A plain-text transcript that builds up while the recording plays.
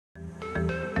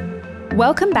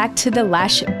Welcome back to the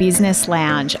Lash Business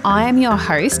Lounge. I am your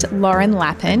host, Lauren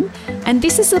Lappin, and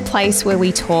this is the place where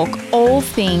we talk all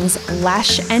things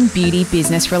lash and beauty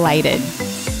business related.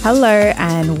 Hello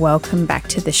and welcome back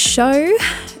to the show.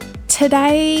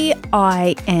 Today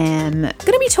I am going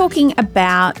to be talking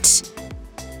about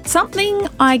something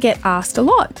I get asked a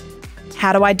lot.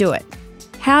 How do I do it?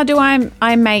 How do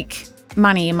I make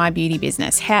money in my beauty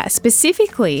business? How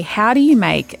do you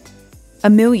make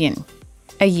 $1 million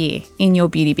a year in your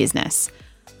beauty business?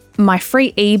 My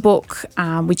free ebook,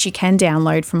 which you can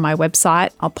download from my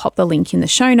website, I'll pop the link in the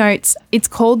show notes. It's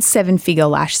called 7-Figure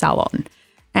Lash Salon.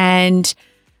 And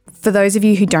for those of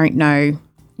you who don't know,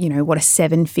 what a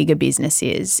 7-figure business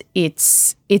is,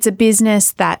 it's a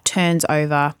business that turns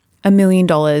over $1 million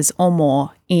or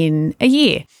more in a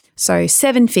year. So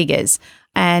 7 figures.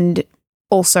 And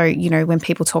also, when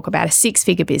people talk about a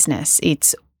 6-figure business,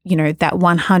 it's that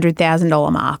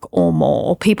 $100,000 mark or more.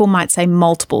 Or people might say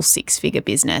multiple 6-figure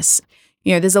business.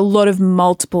 There's a lot of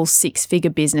multiple 6-figure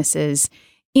businesses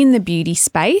in the beauty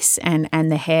space and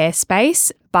the hair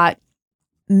space, but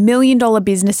 $1 million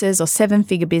businesses or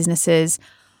 7-figure businesses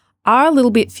are a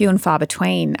little bit few and far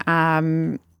between.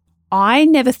 I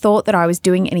never thought that I was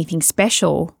doing anything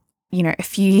special, a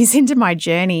few years into my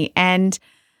journey, and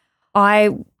I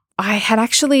had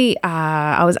actually,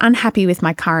 I was unhappy with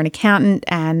my current accountant,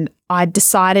 and I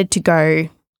decided to go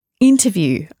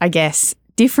interview,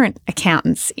 different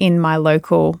accountants in my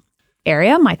local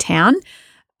area, my town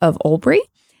of Albury,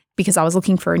 because I was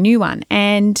looking for a new one.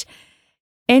 And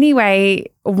anyway,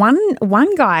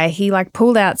 one guy, he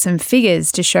pulled out some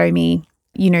figures to show me,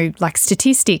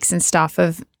 statistics and stuff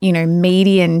of,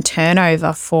 median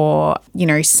turnover for,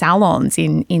 salons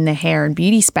in the hair and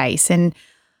beauty space. And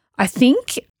I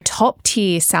think top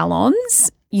tier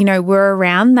salons, were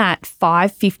around that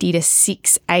 $550 to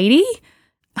 $680,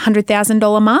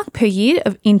 $100,000 mark per year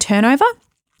in turnover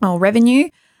or revenue.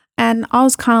 And I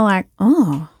was kind of like,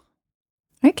 oh,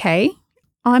 okay,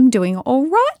 I'm doing all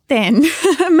right then.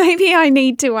 maybe I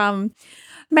need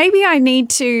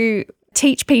to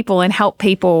teach people and help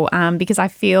people because I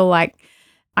feel like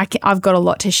I've got a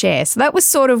lot to share. So that was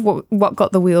sort of what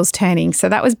got the wheels turning. So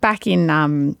that was back in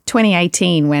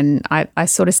 2018 when I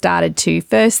sort of started to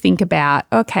first think about,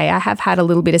 okay, I have had a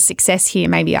little bit of success here.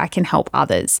 Maybe I can help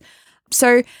others.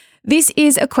 So this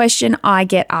is a question I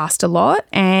get asked a lot.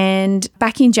 And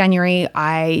back in January,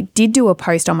 I did do a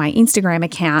post on my Instagram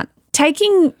account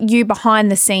taking you behind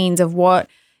the scenes of what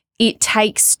it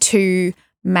takes to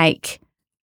make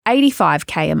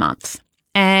 $85K a month.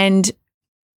 And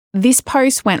this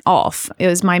post went off. It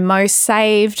was my most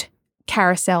saved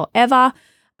carousel ever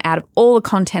out of all the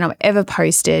content I've ever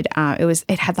posted.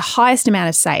 It had the highest amount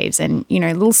of saves. And,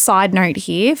 a little side note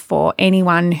here for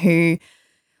anyone who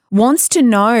wants to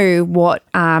know what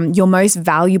your most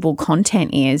valuable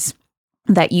content is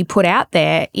that you put out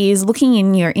there is looking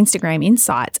in your Instagram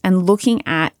insights and looking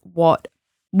at what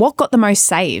got the most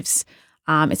saves.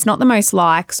 It's not the most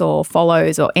likes or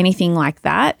follows or anything like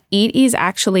that. It is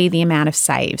actually the amount of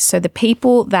saves. So the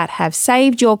people that have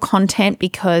saved your content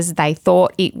because they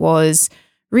thought it was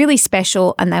really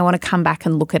special and they want to come back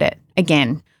and look at it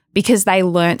again because they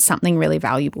learnt something really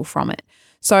valuable from it.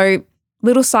 So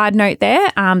little side note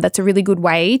there, that's a really good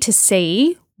way to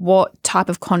see what type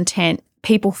of content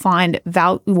people find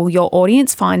your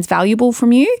audience finds valuable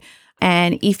from you.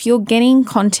 And if you're getting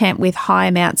content with high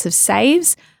amounts of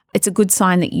saves, it's a good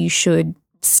sign that you should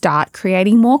start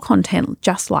creating more content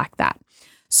just like that.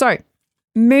 So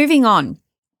moving on,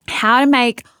 how to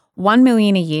make $1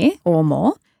 million a year or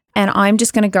more. And I'm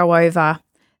just going to go over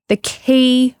the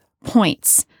key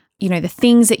points, the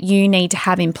things that you need to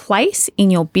have in place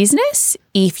in your business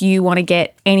if you want to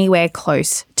get anywhere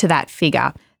close to that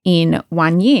figure in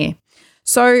 1 year.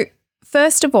 So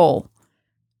first of all,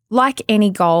 like any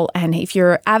goal, and if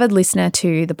you're an avid listener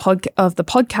to the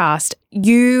podcast,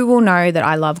 you will know that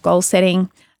I love goal setting.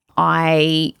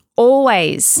 I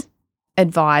always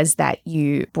advise that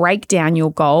you break down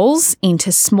your goals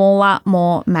into smaller,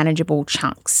 more manageable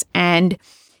chunks. And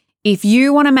if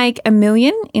you want to make $1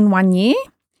 million in 1 year,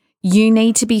 you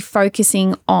need to be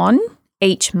focusing on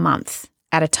each month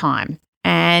at a time.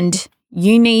 And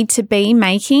you need to be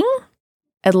making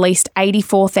at least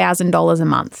 $84,000 a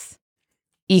month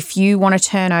if you want to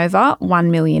turn over $1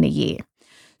 million a year.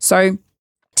 So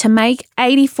to make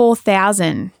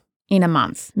 $84,000 in a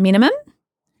month minimum,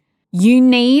 you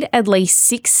need at least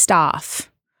 6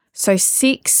 staff. So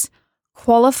 6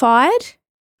 qualified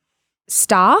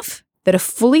staff that are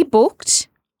fully booked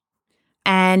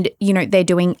and, they're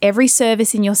doing every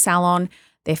service in your salon.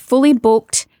 They're fully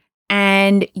booked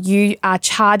and you are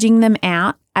charging them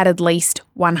out at least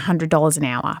 $100 an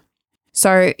hour.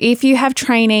 So if you have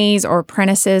trainees or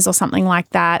apprentices or something like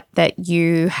that, that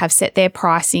you have set their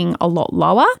pricing a lot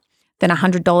lower than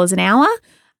 $100 an hour,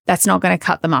 that's not going to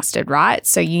cut the mustard, right?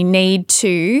 So you need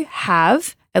to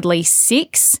have at least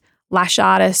 6 lash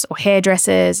artists or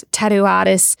hairdressers, tattoo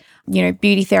artists,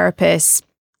 beauty therapists,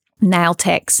 nail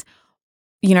techs,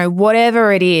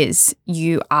 whatever it is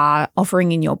you are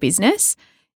offering in your business,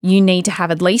 you need to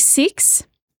have at least 6.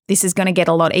 This is going to get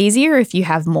a lot easier if you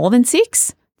have more than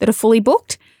 6 that are fully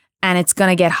booked, and it's going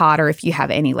to get harder if you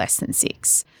have any less than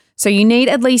 6. So you need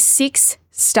at least 6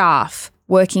 staff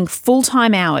working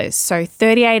full-time hours, so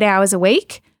 38 hours a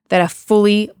week that are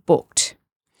fully booked.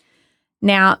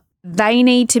 Now, they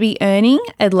need to be earning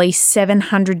at least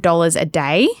 $700 a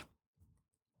day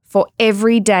for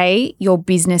every day your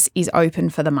business is open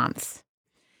for the month.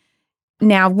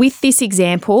 Now, with this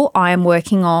example, I am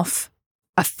working off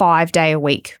a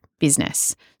 5-day-a-week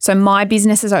business. So my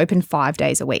business is open 5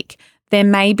 days a week. There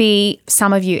may be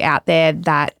some of you out there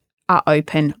that are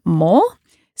open more.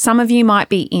 Some of you might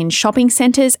be in shopping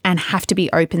centres and have to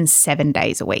be open 7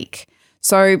 days a week.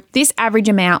 So this average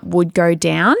amount would go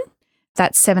down.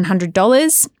 That's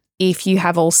 $700 if you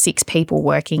have all 6 people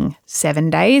working 7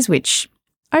 days, which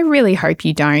I really hope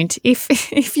you don't.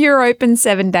 If you're open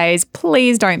 7 days,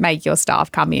 please don't make your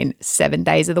staff come in 7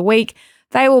 days of the week.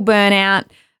 They will burn out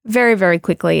very, very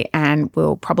quickly and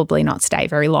will probably not stay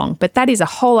very long. But that is a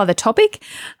whole other topic.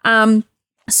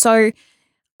 So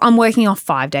I'm working off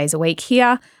 5 days a week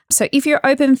here. So if you're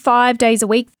open 5 days a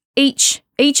week, each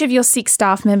of your 6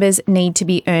 staff members need to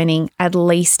be earning at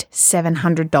least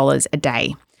 $700 a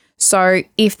day. So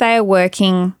if they are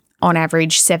working on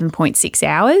average 7.6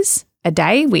 hours a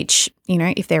day, which,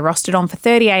 if they're rostered on for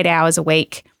 38 hours a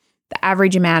week, the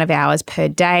average amount of hours per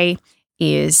day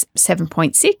is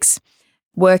 7.6.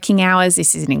 Working hours,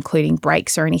 this isn't including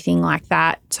breaks or anything like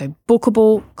that. So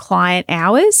bookable client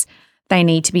hours, they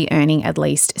need to be earning at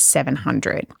least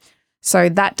 700. So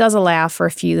that does allow for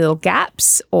a few little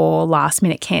gaps or last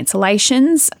minute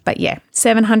cancellations. But yeah,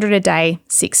 700 a day,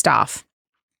 6 staff.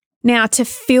 Now to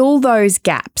fill those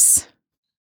gaps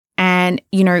and,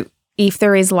 if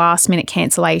there is last minute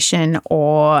cancellation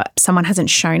or someone hasn't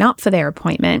shown up for their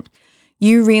appointment,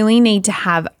 you really need to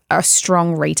have a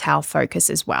strong retail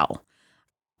focus as well.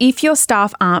 If your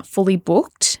staff aren't fully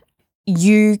booked,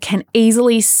 you can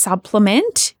easily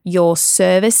supplement your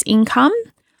service income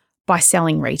by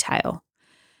selling retail.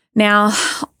 Now,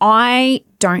 I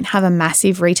don't have a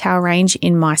massive retail range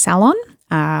in my salon.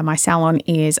 My salon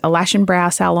is a lash and brow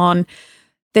salon.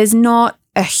 There's not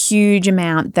a huge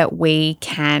amount that we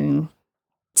can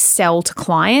sell to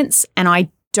clients, and I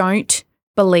don't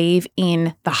believe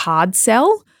in the hard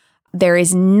sell. There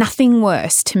is nothing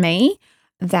worse to me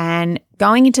than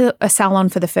going into a salon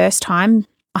for the first time.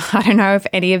 I don't know if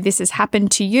any of this has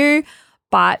happened to you,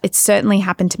 but it's certainly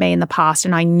happened to me in the past,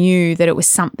 and I knew that it was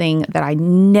something that I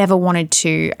never wanted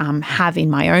to have in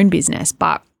my own business.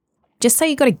 But just say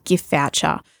you got a gift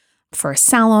voucher for a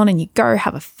salon and you go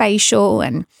have a facial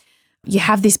and you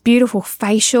have this beautiful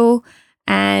facial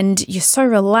and you're so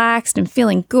relaxed and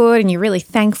feeling good and you're really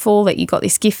thankful that you got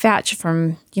this gift voucher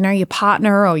from, your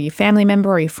partner or your family member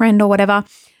or your friend or whatever.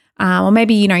 Or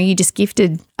maybe, you just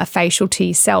gifted a facial to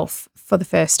yourself for the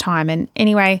first time. And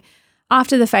anyway,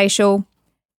 after the facial,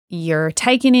 you're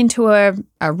taken into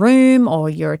a room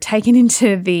or you're taken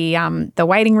into the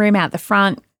waiting room out the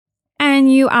front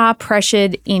and you are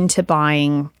pressured into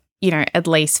buying at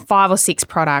least 5 or 6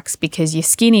 products because your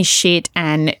skin is shit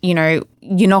and,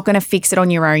 you're not going to fix it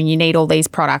on your own. You need all these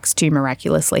products to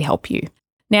miraculously help you.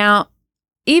 Now,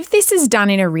 if this is done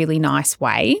in a really nice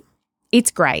way, it's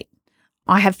great.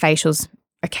 I have facials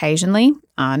occasionally,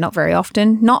 not very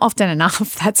often, not often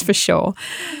enough, that's for sure.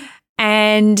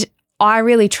 And I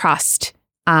really trust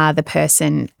the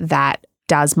person that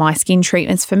does my skin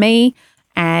treatments for me.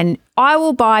 And I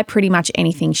will buy pretty much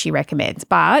anything she recommends,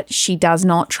 but she does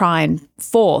not try and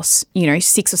force,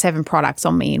 6 or 7 products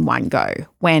on me in one go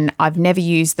when I've never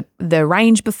used the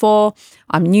range before,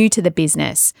 I'm new to the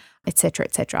business, etc.,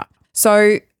 etc.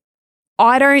 So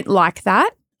I don't like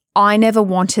that. I never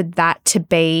wanted that to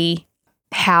be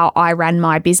how I ran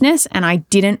my business, and I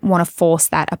didn't want to force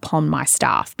that upon my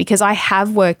staff because I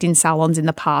have worked in salons in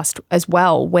the past as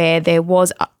well where there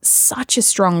was such a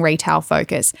strong retail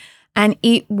focus. And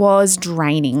it was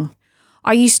draining.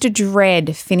 I used to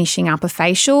dread finishing up a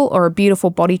facial or a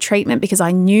beautiful body treatment because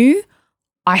I knew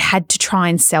I had to try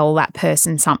and sell that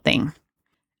person something.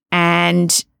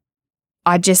 And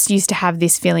I just used to have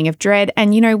this feeling of dread.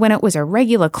 And, when it was a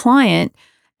regular client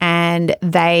and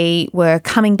they were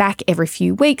coming back every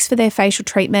few weeks for their facial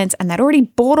treatments, and they'd already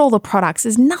bought all the products.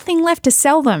 There's nothing left to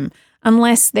sell them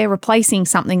unless they're replacing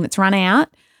something that's run out.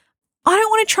 I don't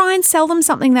want to try and sell them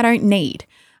something they don't need.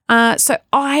 So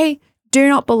I do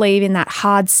not believe in that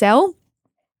hard sell.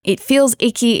 It feels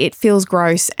icky, it feels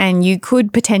gross, and you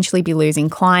could potentially be losing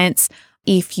clients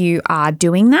if you are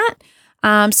doing that.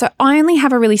 So I only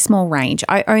have a really small range.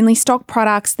 I only stock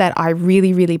products that I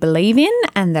really, really believe in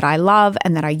and that I love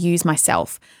and that I use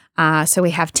myself. So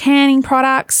we have tanning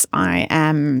products. I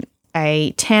am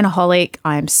a tanaholic.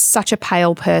 I'm such a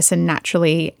pale person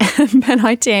naturally, but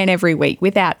I tan every week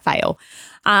without fail.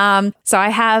 So I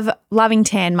have Loving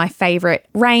Tan, my favorite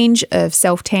range of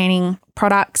self-tanning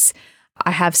products.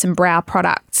 I have some brow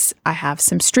products. I have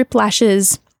some strip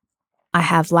lashes. I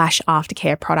have lash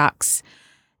aftercare products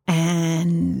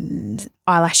and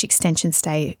eyelash extension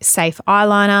stay safe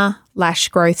eyeliner, lash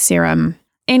growth serum,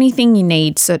 anything you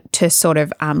need to sort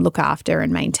of look after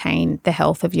and maintain the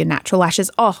health of your natural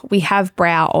lashes. Oh, we have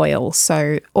brow oil.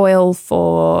 So oil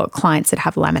for clients that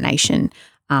have lamination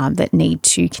that need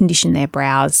to condition their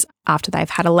brows after they've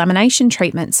had a lamination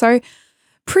treatment. So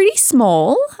pretty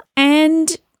small,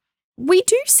 and we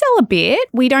do sell a bit.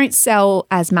 We don't sell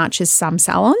as much as some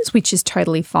salons, which is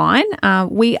totally fine.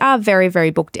 We are very,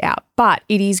 very booked out, but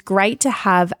it is great to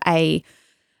have a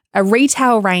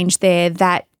retail range there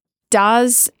that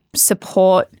does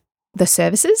support the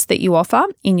services that you offer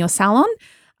in your salon.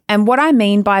 And what I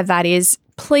mean by that is,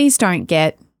 please don't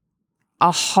get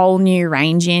a whole new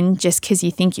range in just because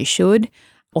you think you should,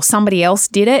 or somebody else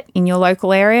did it in your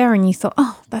local area and you thought,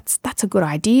 oh, that's a good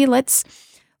idea. Let's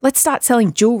start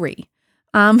selling jewelry.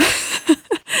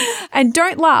 And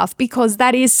don't laugh, because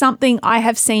that is something I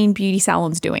have seen beauty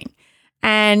salons doing.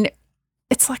 And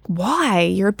it's like, why?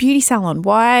 You're a beauty salon.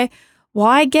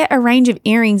 Why get a range of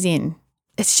earrings in?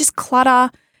 It's just clutter.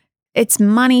 It's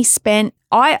money spent.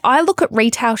 I look at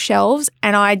retail shelves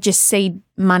and I just see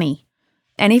money.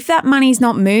 And if that money's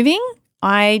not moving,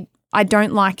 I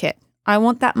don't like it. I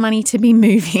want that money to be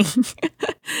moving.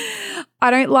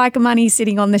 I don't like money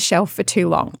sitting on the shelf for too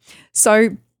long.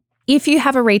 So if you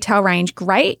have a retail range,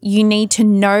 great. You need to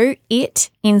know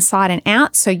it inside and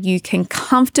out so you can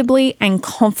comfortably and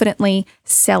confidently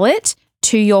sell it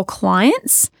to your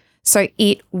clients so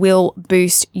it will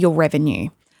boost your revenue.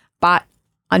 But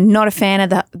I'm not a fan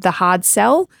of the hard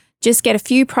sell. Just get a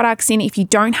few products in. If you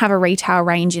don't have a retail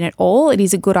range in at all, it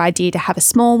is a good idea to have a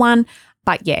small one.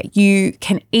 But yeah, you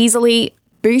can easily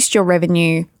boost your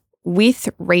revenue with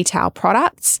retail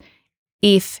products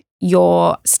if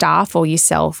your staff or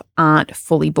yourself aren't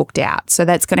fully booked out. So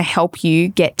that's going to help you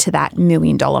get to that $1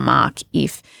 million mark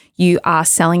if you are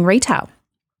selling retail.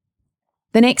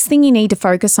 The next thing you need to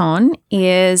focus on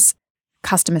is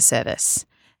customer service.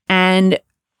 And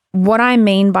what I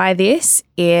mean by this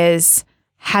is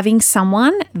having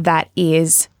someone that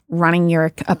is running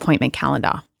your appointment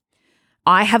calendar.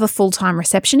 I have a full-time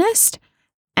receptionist,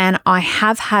 and I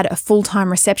have had a full-time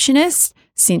receptionist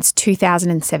since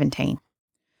 2017.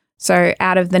 So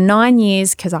out of the 9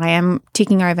 years, because I am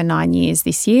ticking over 9 years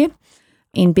this year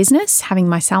in business, having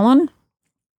my salon,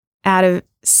 out of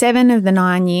 7 of the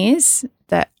 9 years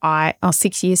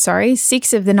 6 years,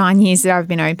 6 of the 9 years that I've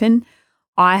been open,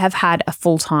 I have had a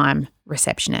full-time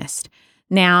receptionist.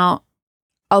 Now,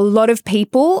 a lot of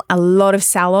people, a lot of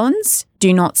salons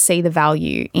do not see the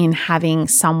value in having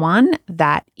someone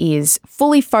that is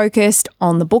fully focused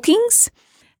on the bookings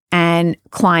and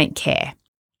client care.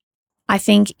 I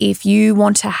think if you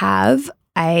want to have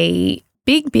a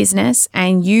big business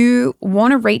and you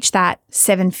want to reach that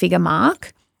 7-figure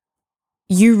mark,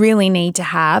 you really need to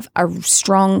have a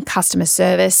strong customer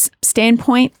service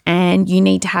standpoint, and you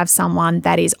need to have someone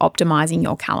that is optimizing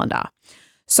your calendar.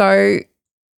 So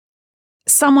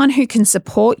someone who can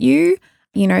support you,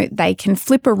 they can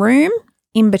flip a room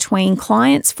in between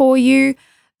clients for you.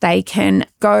 They can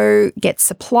go get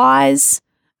supplies.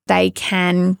 They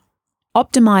can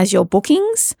optimize your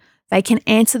bookings. They can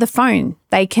answer the phone.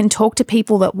 They can talk to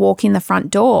people that walk in the front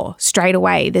door straight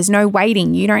away. There's no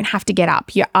waiting. You don't have to get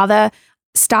up. Your other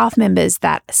staff members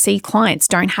that see clients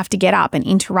don't have to get up and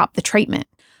interrupt the treatment.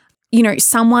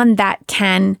 Someone that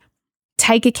can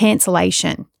take a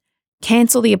cancellation,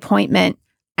 cancel the appointment,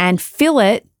 and fill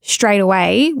it straight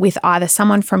away with either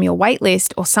someone from your wait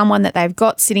list or someone that they've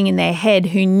got sitting in their head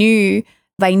who knew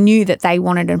that they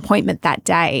wanted an appointment that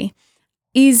day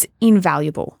is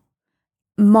invaluable.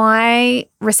 My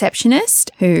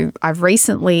receptionist, who I've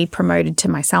recently promoted to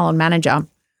my salon manager,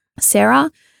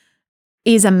 Sarah,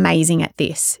 is amazing at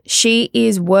this. She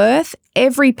is worth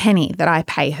every penny that I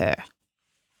pay her.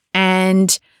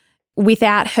 And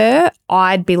Without her,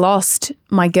 I'd be lost.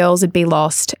 My girls would be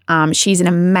lost. She's an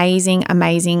amazing,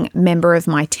 amazing member of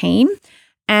my team.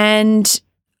 And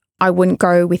I wouldn't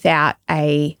go without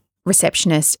a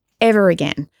receptionist ever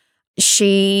again.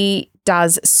 She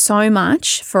does so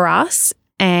much for us,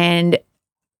 and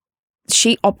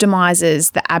she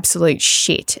optimizes the absolute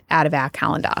shit out of our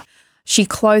calendar. She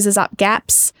closes up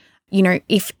gaps. You know,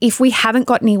 if we haven't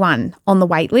got anyone on the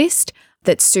wait list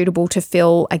that's suitable to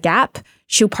fill a gap,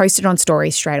 she'll post it on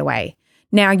stories straight away.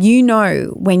 Now, you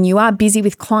know, when you are busy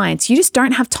with clients, you just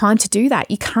don't have time to do that.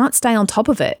 You can't stay on top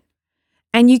of it.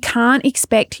 And you can't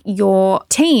expect your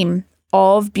team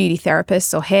of beauty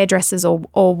therapists or hairdressers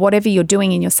or whatever you're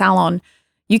doing in your salon,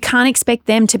 you can't expect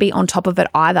them to be on top of it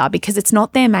either, because it's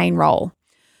not their main role.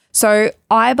 So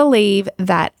I believe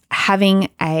that having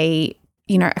a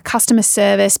customer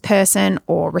service person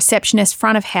or receptionist,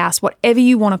 front of house, whatever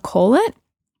you want to call it,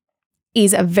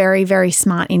 is a very, very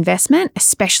smart investment,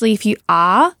 especially if you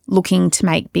are looking to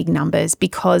make big numbers,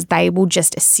 because they will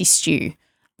just assist you.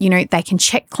 You know, they can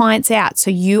check clients out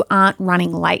so you aren't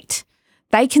running late.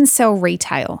 They can sell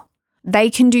retail. They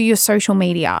can do your social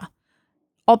media,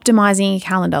 optimizing your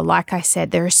calendar. Like I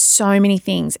said, there are so many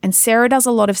things. And Sarah does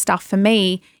a lot of stuff for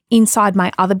me inside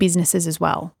my other businesses as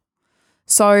well.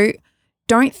 So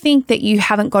don't think that you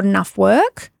haven't got enough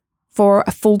work for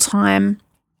a full-time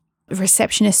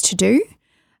receptionist to do.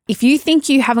 If you think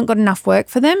you haven't got enough work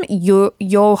for them,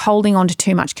 you're holding on to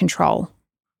too much control,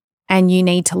 and you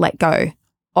need to let go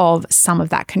of some of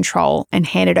that control and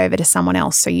hand it over to someone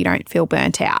else so you don't feel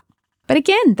burnt out. But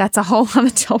again, that's a whole other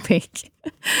topic.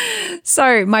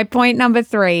 So my point number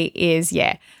 3 is,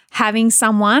 having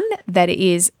someone that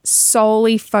is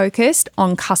solely focused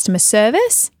on customer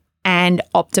service and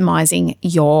optimizing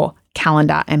your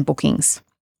calendar and bookings.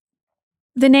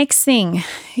 The next thing,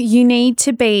 you need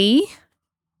to be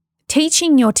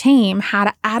teaching your team how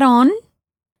to add on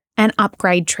and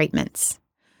upgrade treatments.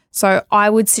 So I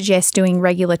would suggest doing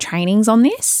regular trainings on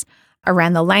this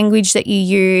around the language that you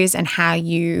use and how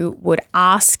you would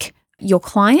ask your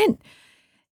client.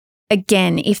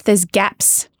 Again, if there's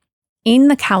gaps in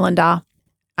the calendar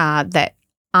that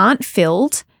aren't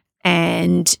filled,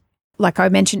 and like I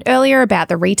mentioned earlier about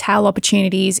the retail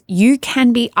opportunities, you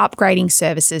can be upgrading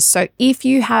services. So if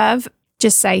you have,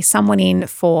 just say, someone in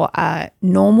for a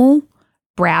normal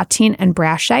brow tint and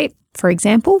brow shape, for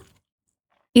example,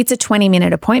 it's a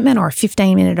 20-minute appointment or a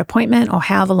 15-minute appointment or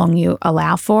however long you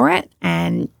allow for it,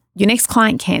 and your next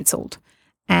client cancelled,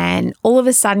 and all of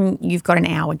a sudden you've got an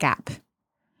hour gap.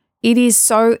 It is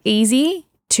so easy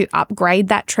to upgrade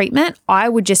that treatment. I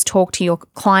would just talk to your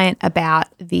client about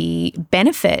the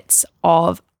benefits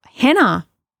of henna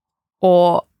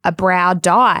or a brow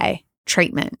dye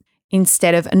treatment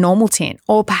instead of a normal tint,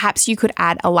 or perhaps you could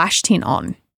add a lash tint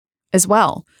on as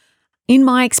well. In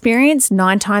my experience,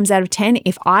 9 times out of 10,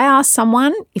 if I ask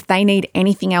someone if they need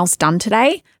anything else done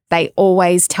today, they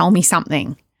always tell me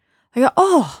something. They go,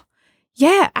 oh,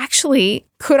 yeah, actually,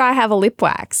 could I have a lip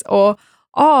wax? Or,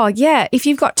 oh, yeah, if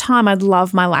you've got time, I'd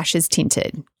love my lashes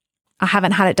tinted. I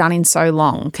haven't had it done in so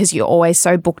long, because you're always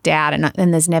so booked out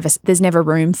and there's never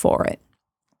room for it.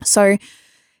 So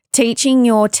teaching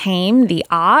your team the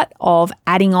art of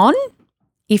adding on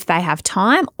if they have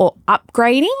time, or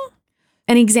upgrading.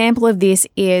 An example of this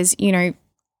is, a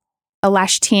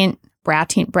lash tint, brow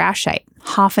shape,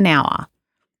 half an hour.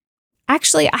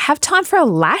 Actually, I have time for a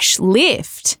lash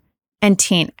lift and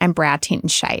tint and brow tint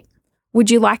and shape.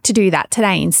 Would you like to do that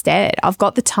today instead? I've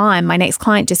got the time. My next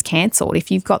client just cancelled.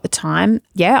 If you've got the time,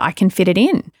 I can fit it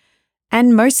in.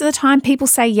 And most of the time people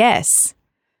say yes.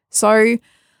 So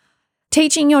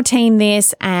teaching your team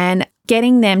this and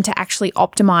getting them to actually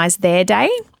optimize their day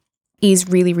is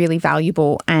really, really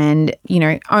valuable, and,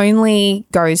 only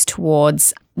goes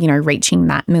towards, reaching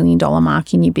that $1 million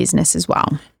mark in your business as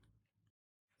well.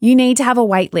 You need to have a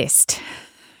wait list.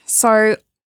 So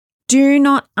do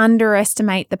not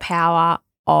underestimate the power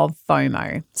of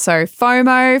FOMO. So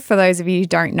FOMO, for those of you who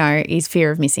don't know, is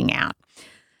fear of missing out.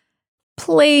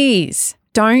 Please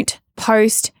don't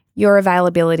post your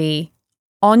availability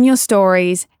on your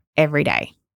stories every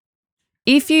day.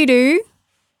 If you do,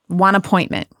 one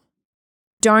appointment.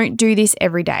 Don't do this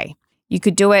every day. You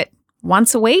could do it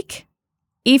once a week.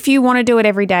 If you want to do it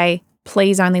every day,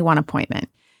 please only one appointment.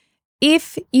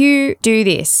 If you do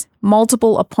this,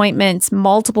 multiple appointments,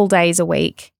 multiple days a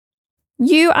week,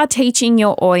 you are teaching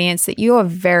your audience that you are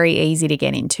very easy to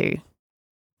get into,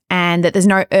 and that there's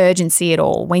no urgency at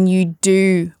all when you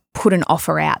do put an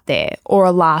offer out there, or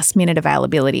a last minute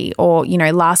availability, or,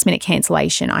 last minute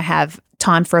cancellation. I have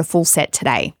time for a full set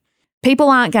today.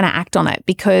 People aren't going to act on it,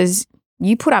 because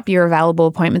you put up your available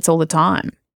appointments all the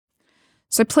time.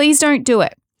 So please don't do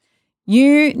it.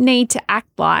 You need to act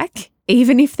like,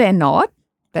 even if they're not,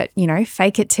 but,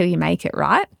 fake it till you make it,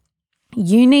 right?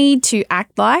 You need to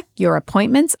act like your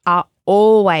appointments are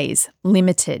always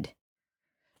limited.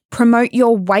 Promote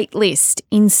your wait list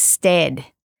instead.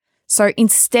 So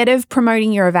instead of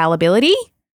promoting your availability,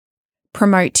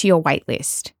 promote to your wait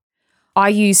list. I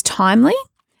use Timely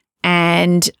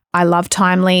and I love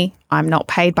Timely. I'm not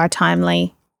paid by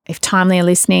Timely. If Timely are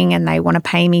listening and they want to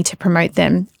pay me to promote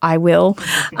them, I will.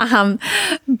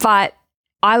 But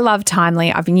I love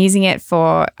Timely. I've been using it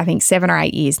for, I think, 7 or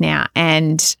 8 years now.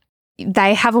 And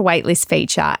they have a waitlist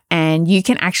feature and you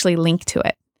can actually link to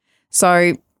it.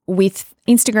 So with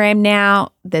Instagram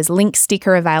now, there's link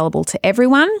sticker available to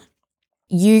everyone.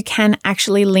 You can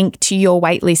actually link to your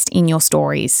waitlist in your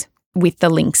stories with the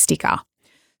link sticker.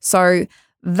 So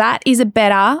that is a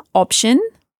better option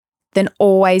than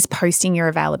always posting your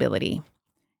availability.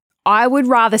 I would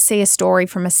rather see a story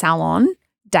from a salon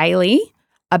daily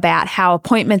about how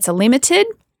appointments are limited.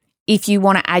 If you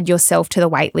want to add yourself to the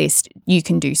wait list, you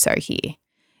can do so here.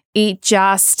 It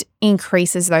just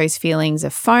increases those feelings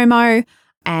of FOMO,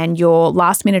 and your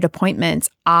last minute appointments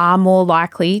are more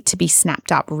likely to be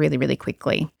snapped up really, really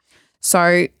quickly.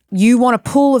 So you want a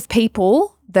pool of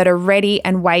people that are ready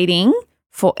and waiting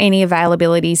for any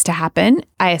availabilities to happen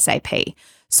ASAP.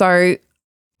 So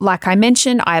like I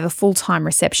mentioned, I have a full-time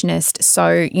receptionist.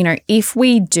 So, if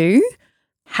we do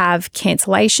have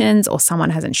cancellations or someone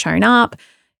hasn't shown up,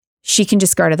 she can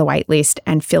just go to the wait list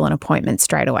and fill an appointment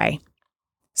straight away.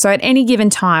 So at any given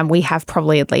time, we have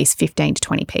probably at least 15 to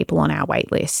 20 people on our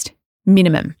wait list,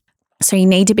 minimum. So you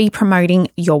need to be promoting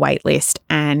your wait list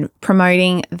and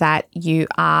promoting that you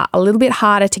are a little bit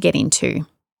harder to get into.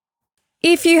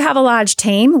 If you have a large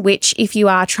team, which if you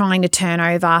are trying to turn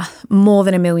over more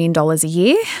than $1 million a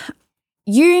year,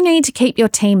 you need to keep your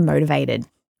team motivated,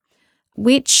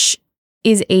 which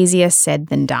is easier said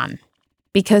than done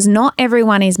because not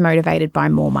everyone is motivated by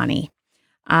more money.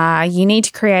 You need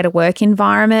to create a work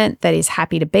environment that is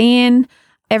happy to be in.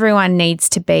 Everyone needs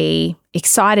to be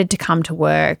excited to come to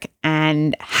work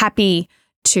and happy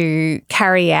to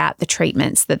carry out the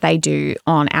treatments that they do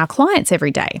on our clients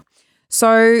every day.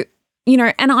 So,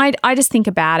 and I just think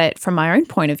about it from my own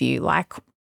point of view, like,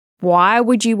 why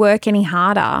would you work any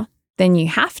harder than you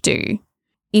have to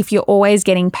if you're always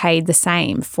getting paid the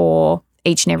same for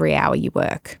each and every hour you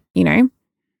work,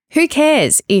 Who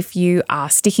cares if you are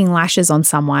sticking lashes on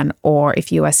someone or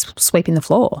if you are sweeping the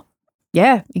floor?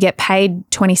 Yeah, you get paid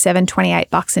 $27,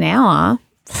 $28 an hour.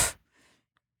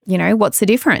 What's the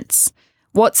difference?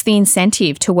 What's the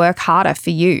incentive to work harder for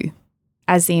you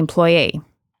as the employee?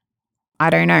 I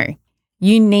don't know.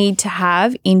 You need to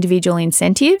have individual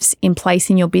incentives in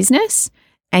place in your business,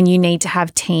 and you need to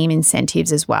have team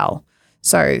incentives as well.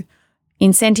 So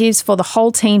incentives for the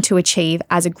whole team to achieve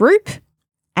as a group,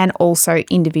 and also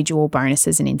individual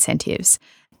bonuses and incentives.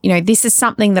 This is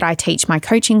something that I teach my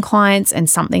coaching clients and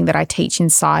something that I teach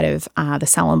inside of the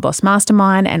Salon Boss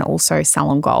Mastermind and also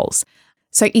Salon Goals.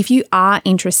 So if you are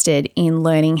interested in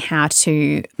learning how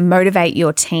to motivate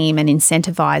your team and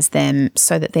incentivize them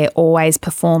so that they're always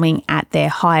performing at their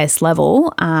highest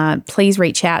level, please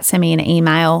reach out, send me an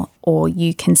email, or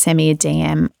you can send me a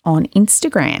DM on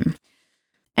Instagram.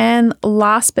 And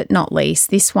last but not least,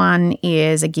 this one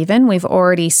is a given. We've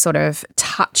already sort of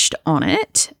touched on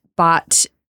it, but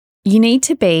you need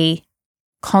to be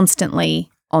constantly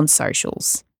on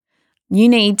socials. You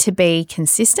need to be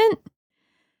consistent.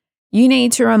 You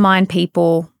need to remind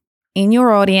people in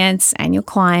your audience and your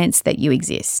clients that you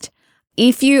exist.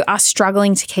 If you are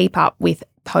struggling to keep up with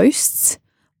posts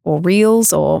or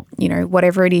reels or,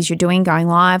 whatever it is you're doing, going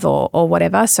live or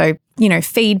whatever, so,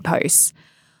 feed posts,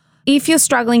 if you're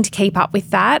struggling to keep up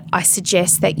with that, I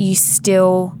suggest that you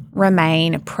still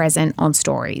remain present on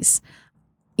stories.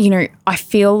 I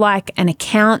feel like an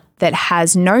account that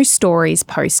has no stories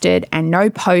posted and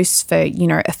no posts for,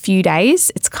 a few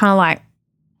days, it's kind of like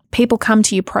people come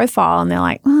to your profile and they're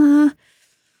like,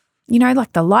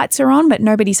 like the lights are on, but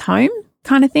nobody's home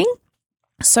kind of thing.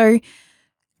 So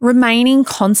remaining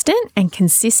constant and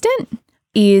consistent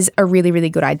is a really, really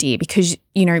good idea because,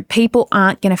 people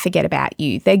aren't going to forget about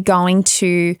you. They're going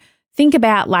to think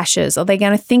about lashes or they're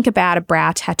going to think about a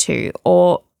brow tattoo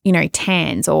or,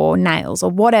 tans or nails or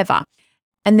whatever.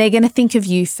 And they're going to think of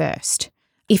you first.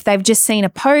 If they've just seen a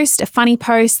post, a funny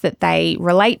post that they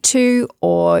relate to,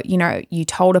 or, you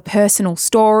told a personal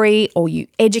story or you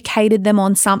educated them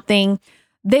on something,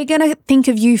 they're going to think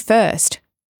of you first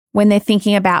when they're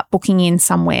thinking about booking in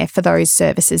somewhere for those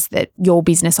services that your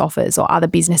business offers or other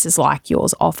businesses like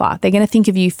yours offer. They're going to think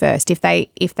of you first. If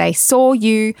they saw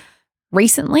you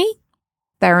recently,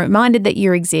 they're reminded that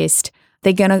you exist,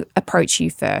 they're going to approach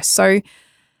you first. So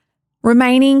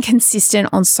remaining consistent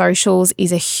on socials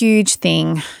is a huge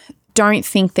thing. Don't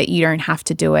think that you don't have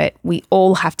to do it. We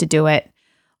all have to do it.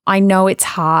 I know it's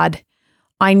hard.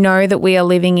 I know that we are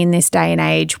living in this day and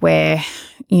age where,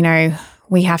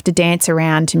 we have to dance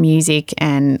around to music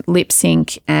and lip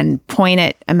sync and point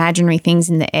at imaginary things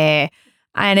in the air.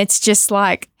 And it's just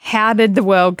like, how did the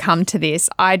world come to this?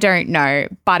 I don't know,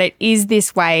 but it is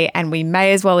this way and we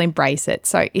may as well embrace it.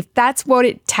 So if that's what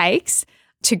it takes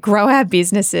to grow our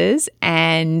businesses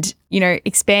and,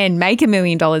 expand, make $1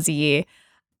 million a year,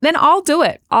 then I'll do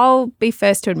it. I'll be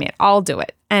first to admit I'll do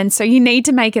it. And so you need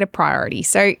to make it a priority.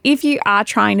 So if you are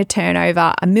trying to turn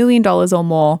over $1 million or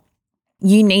more,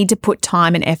 you need to put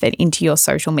time and effort into your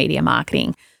social media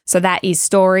marketing. So that is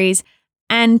stories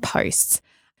and posts.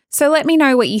 So let me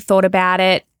know what you thought about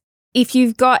it. If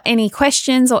you've got any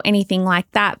questions or anything like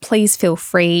that, please feel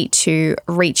free to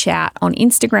reach out on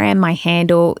Instagram. My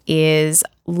handle is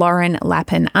Lauren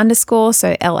Lappin _,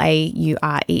 so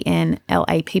LAUREN_LAPPIN_.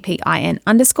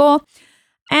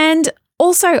 And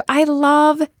also, I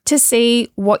love to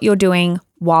see what you're doing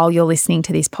while you're listening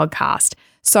to this podcast.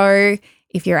 So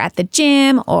if you're at the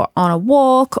gym or on a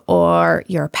walk or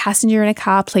you're a passenger in a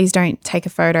car, please don't take a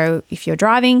photo if you're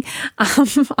driving.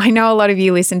 I know a lot of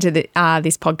you listen to this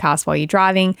podcast while you're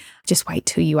driving. Just wait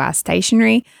till you are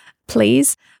stationary,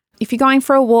 please. If you're going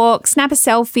for a walk, snap a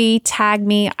selfie, tag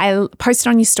me. I post it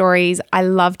on your stories. I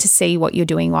love to see what you're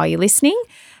doing while you're listening.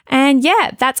 And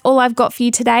yeah, that's all I've got for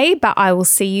you today, but I will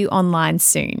see you online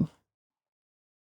soon.